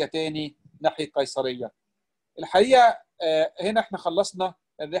انطاكيا تاني ناحيه قيصريه. الحقيقه هنا احنا خلصنا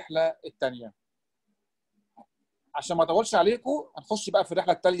الرحله الثانيه. عشان ما اطولش عليكم هنخش بقى في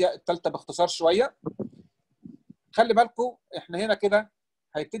الرحله الثالثه باختصار شويه. خلي بالكم احنا هنا كده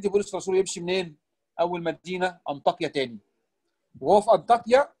هيبتدي بولس الرسول يمشي منين؟ اول مدينه انطاكيا تاني، وهو في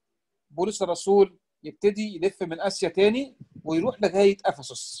انطاكيا بولس الرسول يبتدي يلف من اسيا تاني ويروح لغايه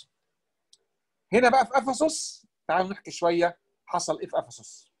افسس. هنا بقى في افسس تعالوا نحكي شويه حصل ايه في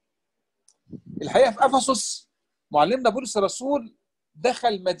افسس. الحقيقه في افسس معلمنا بولس الرسول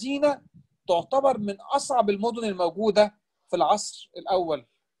دخل مدينه تعتبر من اصعب المدن الموجوده في العصر الاول.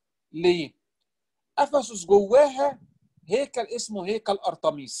 ليه؟ افسس جواها هيكل اسمه هيكل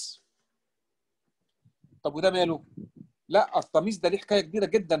ارطميس. طب وده ماله؟ لا، ارطميس ده ليه حكايه كبيره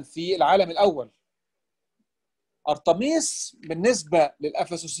جدا في العالم الاول. ارطميس بالنسبه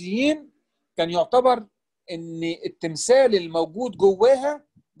للافسسيين كان يعتبر ان التمثال الموجود جواها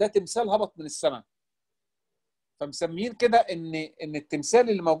ده تمثال هبط من السماء، فمسميين كده ان التمثال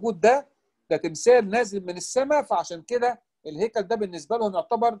اللي موجود ده تمثال نازل من السماء، فعشان كده الهيكل ده بالنسبه لهم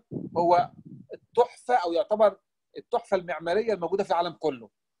يعتبر هو التحفه، او يعتبر التحفه المعماريه الموجوده في العالم كله،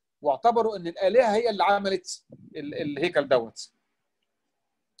 واعتبروا ان الالهه هي اللي عملت الهيكل دوت.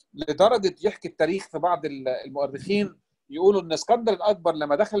 لدرجه يحكي التاريخ في بعض المؤرخين يقولوا ان اسكندر الاكبر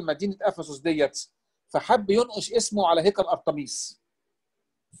لما دخل مدينه افسس ديت فحب ينقش اسمه على هيكل ارطميس،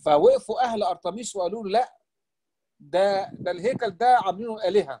 فوقفوا اهل ارطميس وقالوا له لا، ده الهيكل ده عاملينه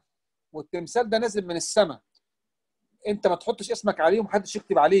الالهه، والتمثال ده نازل من السماء، انت ما تحطش اسمك عليه ومحدش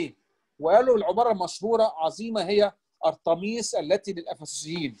يكتب عليه. وقالوا العباره المشهوره عظيمه هي ارطميس التي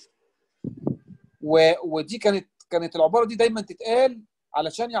للافسسيين. ودي كانت العباره دي دايما تتقال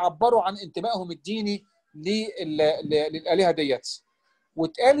علشان يعبروا عن انتمائهم الديني للالهه ديت.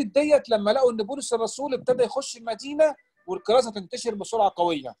 واتقالت ديت لما لقوا ان بولس الرسول ابتدى يخش المدينه والكرازه تنتشر بسرعه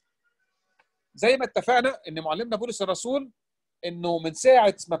قويه. زي ما اتفقنا ان معلمنا بولس الرسول انه من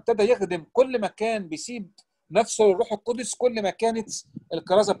ساعه ما ابتدى يخدم كل ما كان بيسيب نفسه للروح القدس كل ما كانت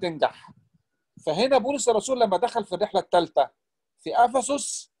الكرازه بتنجح. فهنا بولس الرسول لما دخل في الرحله الثالثه في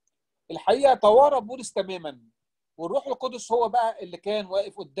افسس الحقيقه توارى بولس تماما، والروح القدس هو بقى اللي كان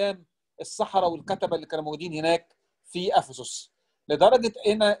واقف قدام السحرة والكتبه اللي كانوا موجودين هناك في افسس، لدرجه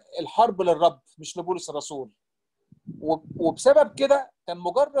ان الحرب للرب مش لبولس الرسول. وبسبب كده كان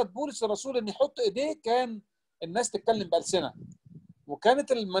مجرد بولس الرسول ان يحط ايديه كان الناس تتكلم بألسنة،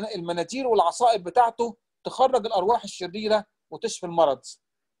 وكانت المناديل والعصائب بتاعته تخرج الارواح الشريره وتشفي المرض.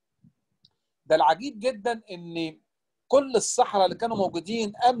 ده العجيب جدا ان كل السحرة اللي كانوا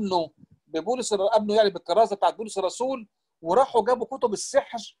موجودين امنوا يعني بالكرازه بتاعت بولس الرسول، وراحوا جابوا كتب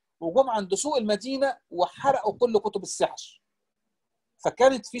السحر وجم عند سوق المدينه وحرقوا كل كتب السحر.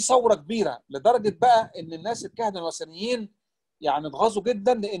 فكانت في ثوره كبيره لدرجه بقى ان الناس الكهنه الوثنيين يعني اتغاظوا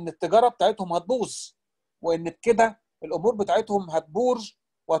جدا لان التجاره بتاعتهم هتبوظ، وان بكده الامور بتاعتهم هتبور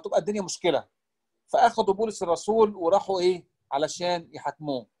وهتبقى الدنيا مشكله. فاخذوا بولس الرسول وراحوا علشان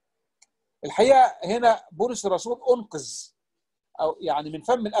يحاكموه. الحقيقه هنا بولس الرسول انقذ او يعني من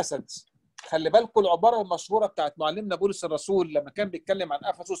فم الاسد. خلي بالكم العباره المشهوره بتاعت معلمنا بولس الرسول لما كان بيتكلم عن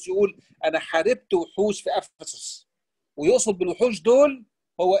افسس يقول انا حاربت وحوش في افسس، ويقصد بالوحوش دول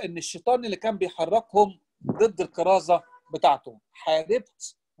هو ان الشيطان اللي كان بيحركهم ضد الكرازه بتاعته.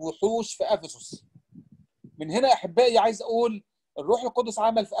 حاربت وحوش في افسس. من هنا احبائي عايز اقول الروح القدس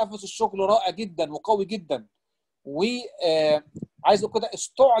عمل في افسس شغل رائع جدا وقوي جدا، وعايز اقول كده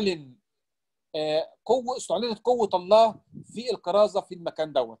استعلنت قوه الله في الكرازه في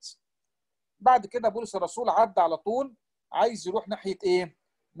المكان دوت. بعد كده بولس الرسول عدى على طول عايز يروح ناحيه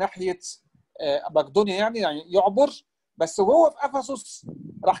ناحيه مقدونيا، يعني يعبر. بس وهو في افسس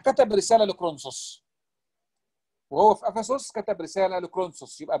راح كتب رساله لكورنثوس. وهو في افسس كتب رساله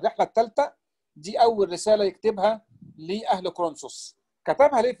لكورنثوس. يبقى الرحله الثالثه دي اول رساله يكتبها لاهل كورنثوس.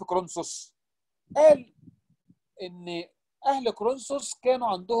 كتبها ليه في كورنثوس؟ قال ان اهل كورنثوس كانوا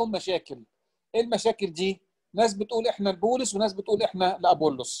عندهم مشاكل. ايه المشاكل دي؟ ناس بتقول احنا لبولس وناس بتقول احنا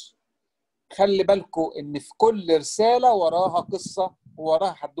لابولس. خلي بالكم ان في كل رساله وراها قصه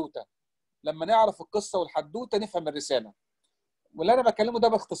ووراها حدوته. لما نعرف القصه والحدوته نفهم الرساله. واللي انا بكلمه ده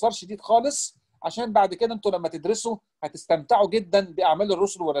باختصار شديد خالص، عشان بعد كده انتوا لما تدرسوا هتستمتعوا جدا باعمال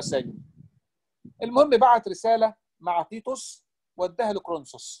الرسل والرسائل. المهم بعت رساله مع تيتوس وداها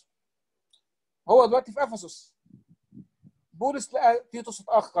لكورنثوس. هو دلوقتي في افسس. بولس لقى تيتوس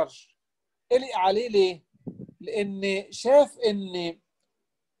اتاخر، قلق عليه ليه؟ لان شاف ان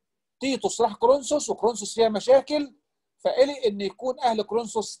تيتوس راح كورنثوس وكورنثوس فيها مشاكل، فقلق ان يكون اهل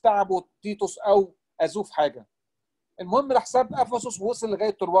كورنثوس تعبوا تيتوس او اذوه في حاجه. المهم راح ساب افسس ووصل لغايه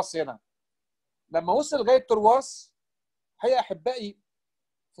ترواس. هنا لما وصل لغايه ترواس، هي احبائي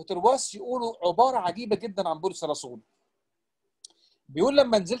في ترواس يقولوا عباره عجيبه جدا عن بولس الرسول. بيقول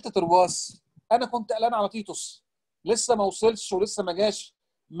لما نزلت ترواس انا كنت قلقان على تيتوس، لسه ما وصلش ولسه ما جاش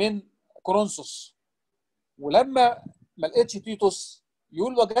من كورنثوس. ولما ما لقيتش تيتوس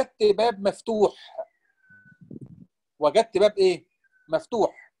يقول وجدت باب مفتوح. وجدت باب ايه؟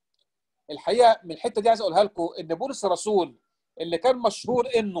 مفتوح. الحقيقه من الحته دي عايز اقولها لكم ان بولس الرسول اللي كان مشهور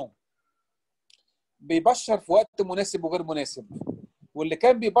انه بيبشر في وقت مناسب وغير مناسب، واللي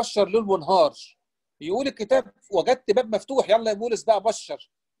كان بيبشر ليل ونهار، يقول الكتاب وجدت باب مفتوح، يلا يا بولس بقى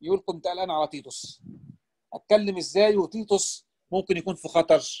بشر. يقول كنت قلقان على تيتوس، اتكلم ازاي وتيتوس ممكن يكون في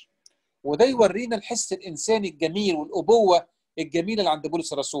خطر. وده يورينا الحس الانساني الجميل والابوه الجميله اللي عند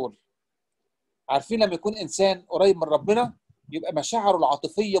بولس الرسول. عارفين لما يكون انسان قريب من ربنا يبقى مشاعره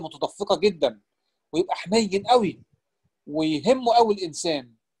العاطفيه متدفقه جدا، ويبقى حنين قوي ويهمه قوي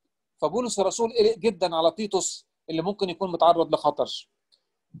الانسان. فبولس الرسول قلق جدا على تيتوس اللي ممكن يكون متعرض لخطر.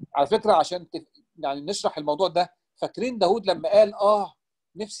 على فكره عشان يعني نشرح الموضوع ده، فاكرين داود لما قال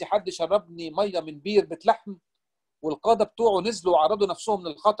نفسي حد يشربني ميه من بير بيت لحم، والقاده بتوعه نزلوا وعرضوا نفسهم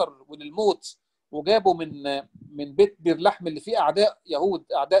للخطر وللموت، وجابوا من بيت بير لحم اللي فيه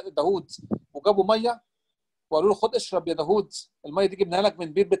اعداء داود، وجابوا ميه وقالوا له خد اشرب يا داود، الميه دي جبناها لك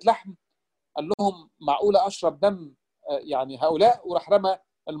من بير بيت لحم. قال لهم معقوله اشرب دم يعني هؤلاء؟ وراح رمى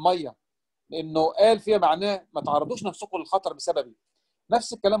الميه، لانه قال فيها معناه ما تعرضوش نفسكم للخطر بسببي.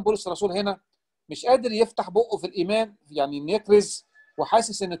 نفس الكلام بولس الرسول هنا، مش قادر يفتح بقه في الايمان، يعني ان يكرز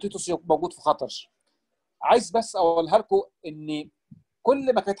وحاسس ان تيتوس موجود في خطر. عايز بس اقولها لكم ان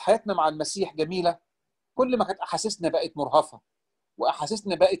كل ما كانت حياتنا مع المسيح جميله، كل ما كانت احاسيسنا بقت مرهفه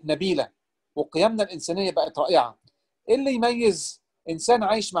واحاسيسنا بقت نبيله وقيمنا الانسانيه بقت رائعه. ايه اللي يميز انسان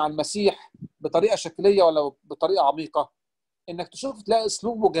عايش مع المسيح بطريقه شكليه ولا بطريقه عميقه؟ انك تشوف تلاقي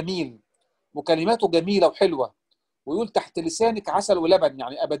اسلوبه جميل وكلماته جميله وحلوه، ويقول تحت لسانك عسل ولبن،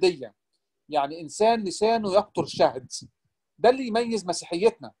 يعني ابديه، يعني انسان لسانه يقطر شهد. ده اللي يميز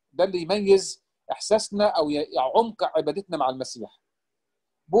مسيحيتنا، ده اللي يميز احساسنا او عمق عبادتنا مع المسيح.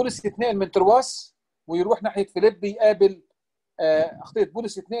 بولس يتنقل من ترواس ويروح ناحيه فيليب يقابل اخطيت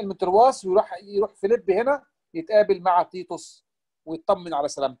بولس يتنقل من ترواس ويروح فيليب هنا يتقابل مع تيتوس ويطمن على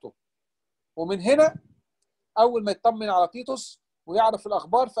سلامته. ومن هنا اول ما يطمن على تيتوس ويعرف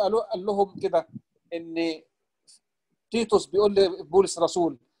الاخبار قال لهم كده ان تيتوس بيقول لبولس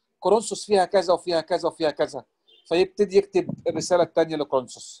الرسول كورنثوس فيها كذا وفيها كذا وفيها كذا، فيبتدي يكتب الرساله الثانيه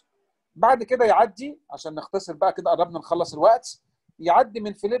لكورنثوس. بعد كده يعدي، عشان نختصر بقى كده قربنا نخلص الوقت، يعدي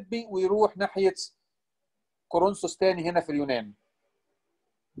من فيليبي ويروح ناحيه كورنثوس تاني هنا في اليونان.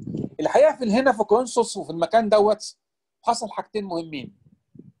 الحقيقه هنا في كورنثوس وفي المكان دوت حصل حاجتين مهمين.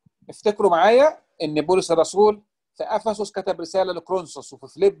 افتكروا معايا ان بولس الرسول في افسس كتب رساله لكورنثوس، وفي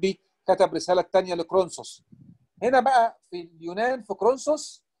فيليبي كتب رساله ثانيه لكورنثوس. هنا بقى في اليونان في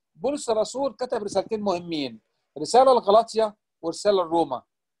كورنثوس بولس الرسول كتب رسالتين مهمين، رساله لغلاطيا ورساله لروما.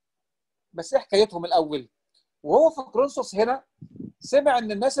 بس ايه حكايتهم الاول؟ وهو في كورنثوس هنا سمع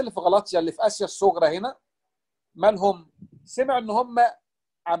ان الناس اللي في غلاطيا اللي في اسيا الصغرى هنا مالهم؟ سمع ان هم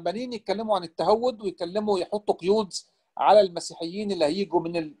عمالين يتكلموا عن التهود ويتكلموا يحطوا قيود على المسيحيين اللي هيجوا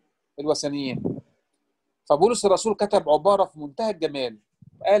من الوثنيين. فبولس الرسول كتب عباره في منتهى الجمال،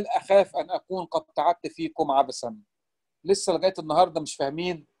 قال اخاف ان اكون قد تعبت فيكم عبثا. لسه لغايه النهارده مش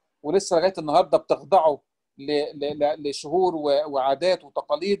فاهمين، ولسه لغايه النهارده بتخضعوا لشهور وعادات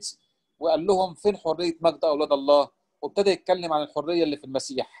وتقاليد. وقال لهم فين حريه مجد اولاد الله؟ وابتدى يتكلم عن الحريه اللي في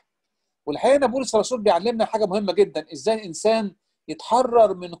المسيح. والحقيقه ان بولس الرسول بيعلمنا حاجه مهمه جدا، ازاي الانسان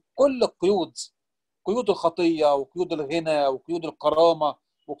يتحرر من كل القيود، قيود الخطيه وقيود الغنى وقيود الكرامه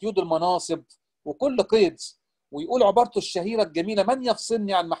وقيود المناصب وكل قيد. ويقول عبارته الشهيره الجميله من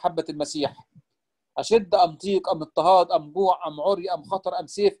يفصلني عن محبه المسيح؟ أشد أم ضيق أم اضطهاد أم جوع أم عري أم خطر أم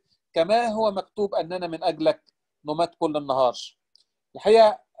سيف، كما هو مكتوب أننا من أجلك نمات كل النهار.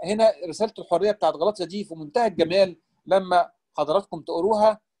 الحقيقة هنا رسالة الحرية بتاعت غلاطيا دي في منتهى الجمال، لما حضراتكم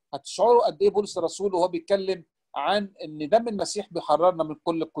تقروها هتشعروا قد إيه بولس الرسول وهو بيتكلم عن إن دم المسيح بيحررنا من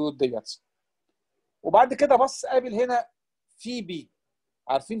كل القيود ديت. وبعد كده بص قابل هنا فيبي.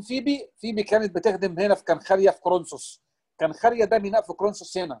 عارفين فيبي؟ فيبي كانت بتخدم هنا في كنخرية في كورنثوس. كنخرية ده ميناء في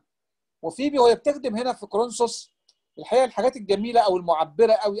كورنثوس هنا. وفيبي وهي بتخدم هنا في كورنثوس، الحقيقة الحاجات الجميلة أو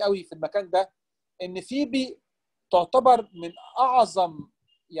المعبرة قوي قوي في المكان ده إن فيبي تعتبر من أعظم،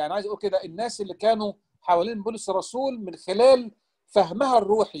 يعني عايز أقول كده، الناس اللي كانوا حوالين بولس الرسول من خلال فهمها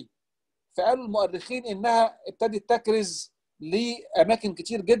الروحي. فقالوا المؤرخين إنها ابتدت تكرز لأماكن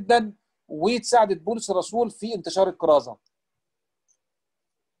كتير جدا وتساعدت بولس الرسول في انتشار الكرازة.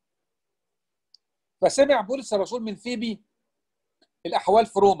 فسمع بولس الرسول من فيبي الأحوال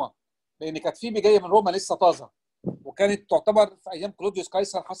في روما، لأن كانت فيبي جاية من روما لسه طازة، وكانت تعتبر في أيام كلوديوس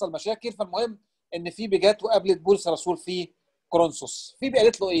قيصر حصل مشاكل. فالمهم إن فيبي جات وقابلت بولس الرسول في كورنثوس. فيبي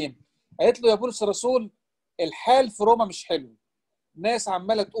قالت له إيه؟ قالت له يا بولس الرسول، الحال في روما مش حلو. ناس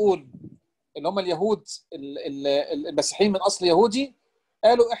عمالة تقول اللي هم اليهود المسيحيين من أصل يهودي،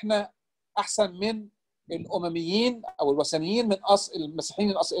 قالوا إحنا أحسن من الأمميين أو الوثنيين من أصل المسيحيين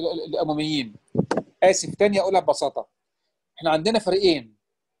من أصل الأمميين. آسف، تاني أقولها ببساطة. إحنا عندنا فريقين،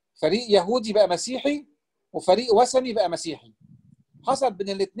 فريق يهودي بقى مسيحي وفريق وثني بقى مسيحي. حصل بين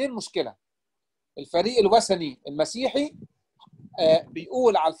الاثنين مشكلة. الفريق الوثني المسيحي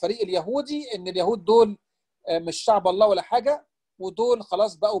بيقول على الفريق اليهودي ان اليهود دول مش شعب الله ولا حاجة، ودول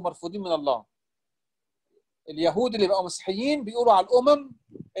خلاص بقوا مرفوضين من الله. اليهود اللي بقوا مسيحيين بيقولوا على الأمم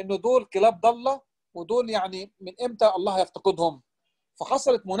انه دول كلاب ضالة، ودول يعني من امتى الله يفتقدهم.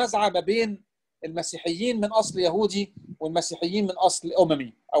 فحصلت منازعة ما بين المسيحيين من أصل يهودي والمسيحيين من أصل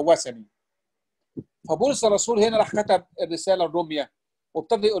أممي أو وثني. فبولس الرسول هنا راح كتب الرسالة الرومية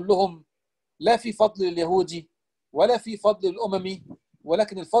وابتدى يقول لهم لا في فضل لليهودي ولا في فضل للأممي،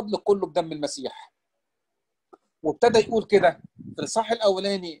 ولكن الفضل كله بدم المسيح. وابتدى يقول كده في الإصحاح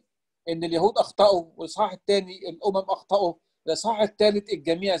الأولاني إن اليهود أخطأوا، والإصحاح الثاني الأمم أخطأوا، الإصحاح الثالث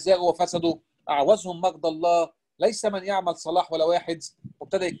الجميع زاغوا وفسدوا أعوزهم مجد الله ليس من يعمل صلاح ولا واحد.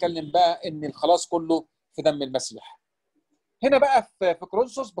 وابتدى يتكلم بقى إن الخلاص كله في دم المسيح. هنا بقى في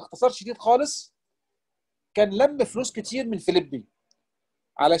كورنثوس باختصار شديد خالص كان لم فلوس كتير من فيليبي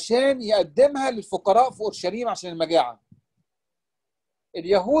علشان يقدمها للفقراء في اورشليم عشان المجاعه.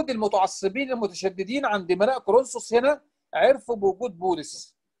 اليهود المتعصبين المتشددين عند ميناء كورنثوس هنا عرفوا بوجود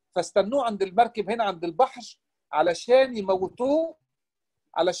بولس، فاستنوه عند المركب هنا عند البحر علشان يموتوه،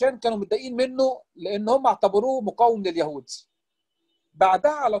 علشان كانوا متضايقين منه لان هم اعتبروه مقاوم لليهود.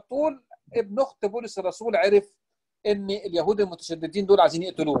 بعدها على طول ابن اخت بولس الرسول عرف ان اليهود المتشددين دول عايزين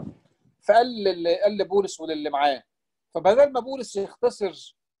يقتلوه، فقال لبولس وللي معاه. فبدل ما بولس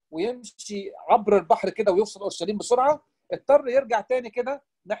يختصر ويمشي عبر البحر كده ويوصل اورشليم بسرعه، اضطر يرجع تاني كده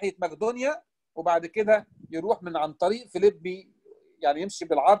ناحيه مقدونيا، وبعد كده يروح من عن طريق فيليبي، يعني يمشي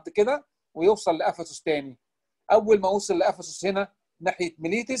بالعرض كده ويوصل لافسس تاني. اول ما وصل لافسس هنا ناحيه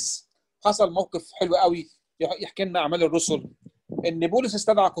ميليتس حصل موقف حلو قوي يحكي لنا اعمال الرسل، ان بولس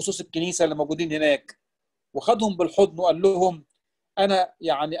استدعى خصوص الكنيسه اللي موجودين هناك وخدهم بالحضن وقال لهم انا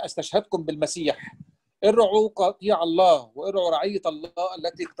يعني استشهدكم بالمسيح، ارعوا قطيع الله وارعوا رعيه الله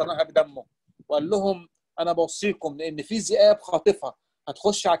التي اقتناها بدمه. وقال لهم انا بوصيكم لان في ذئاب خاطفه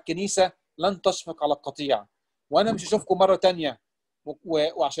هتخش على الكنيسه لن تشفق على القطيع، وانا مش هشوفكم مره تانية،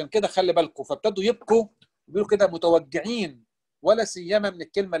 وعشان كده خلي بالكم. فابتدوا يبكوا وبيقولوا كده متوجعين، ولا سيما من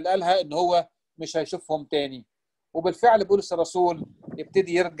الكلمه اللي قالها ان هو مش هيشوفهم تاني. وبالفعل بولس الرسول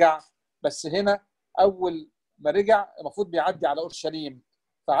يبتدي يرجع، بس هنا اول ما رجع المفروض بيعدي على اورشليم،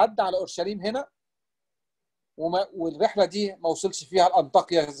 فعدى على اورشليم هنا والرحله دي ما وصلش فيها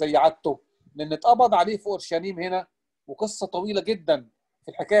لانطاكيا زي عادته، لان اتقبض عليه في اورشليم هنا، وقصه طويله جدا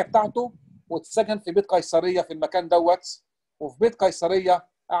في الحكايه بتاعته. واتسجن في بيت قيصريه في المكان دوت، وفي بيت قيصريه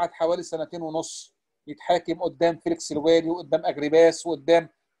قعد حوالي 2.5 يتحاكم قدام فيليكس الوالي وقدام اجريباس وقدام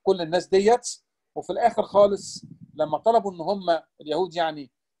كل الناس ديت. وفي الاخر خالص لما طلبوا ان هم اليهود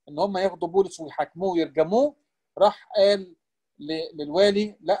يعني ان هم ياخدوا بولس ويحاكموه ويرجموه، راح قال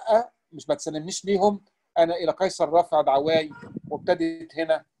للوالي لا مش ما تسلمنيش ليهم، انا الى قيصر رافع دعواي. وابتدت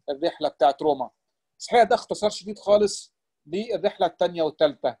هنا الرحله بتاعت روما. صحيح ده اختصار شديد خالص للرحله الثانيه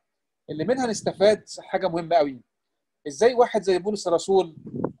والثالثه، اللي منها نستفاد حاجه مهمه قوي. ازاي واحد زي بولس الرسول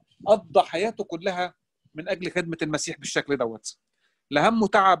قضى حياته كلها من اجل خدمه المسيح بالشكل دوت، لا همه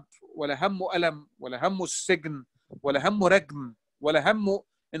تعب ولا همه الم ولا همه السجن ولا همه رجم ولا همه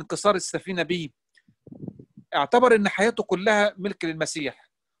انكسار السفينه بيه. اعتبر ان حياته كلها ملك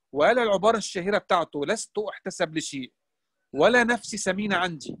للمسيح، وقال العبارة الشهيرة بتاعته: لست أحتسب لشيء ولا نفسي ثمينة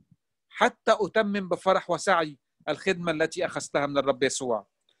عندي حتى أتمم بفرح وسعي الخدمة التي أخذتها من الرب يسوع.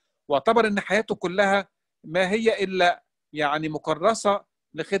 واعتبر أن حياته كلها ما هي إلا يعني مكرسة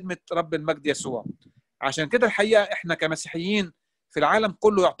لخدمة رب المجد يسوع. عشان كده الحقيقة إحنا كمسيحيين في العالم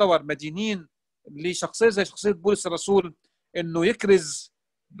كله يعتبر مدينين لشخصية زي شخصية بولس الرسول، إنه يكرز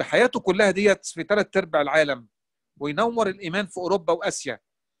بحياته كلها ديت في 3/4 العالم، وينور الإيمان في أوروبا وآسيا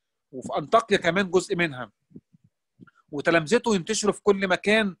وفي أنطاكيا كمان جزء منها، وتلامذته ينتشروا في كل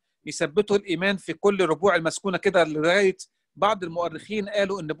مكان، يثبتوا الإيمان في كل ربوع المسكونة كده، لغاية بعض المؤرخين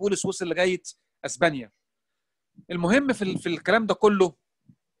قالوا إن بولس وصل لغاية أسبانيا. المهم في الكلام ده كله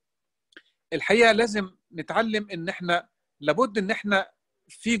الحقيقة لازم نتعلم إن إحنا لابد إن إحنا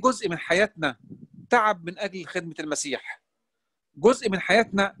في جزء من حياتنا تعب من أجل خدمة المسيح، جزء من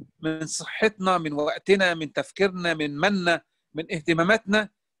حياتنا من صحتنا من وقتنا من تفكيرنا من منا من اهتماماتنا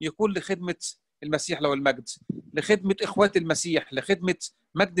يكون لخدمة المسيح له المجد، لخدمة إخوات المسيح، لخدمة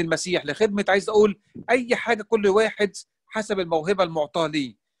مجد المسيح، لخدمة عايز أقول أي حاجة كل واحد حسب الموهبة المعطاة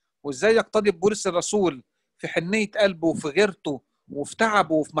ليه. وإزاي يقتضي بولس الرسول في حنية قلبه وفي غيرته وفي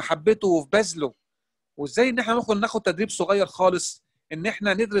تعبه وفي محبته وفي بذله، وإزاي إن احنا ممكن ناخد تدريب صغير خالص إن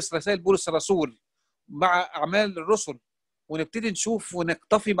احنا ندرس رسائل بولس الرسول مع أعمال الرسل، ونبتدي نشوف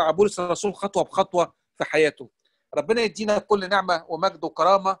ونقتفي مع بولس الرسول خطوة بخطوة في حياته. ربنا يدينا كل نعمة ومجد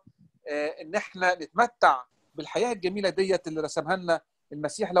وكرامة إن احنا نتمتع بالحياة الجميلة ديت اللي رسمها لنا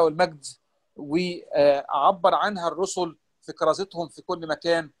المسيح له المجد، وعبر عنها الرسل في كرازتهم في كل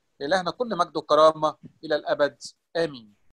مكان. لإلهنا كل مجد وكرامة إلى الأبد، آمين.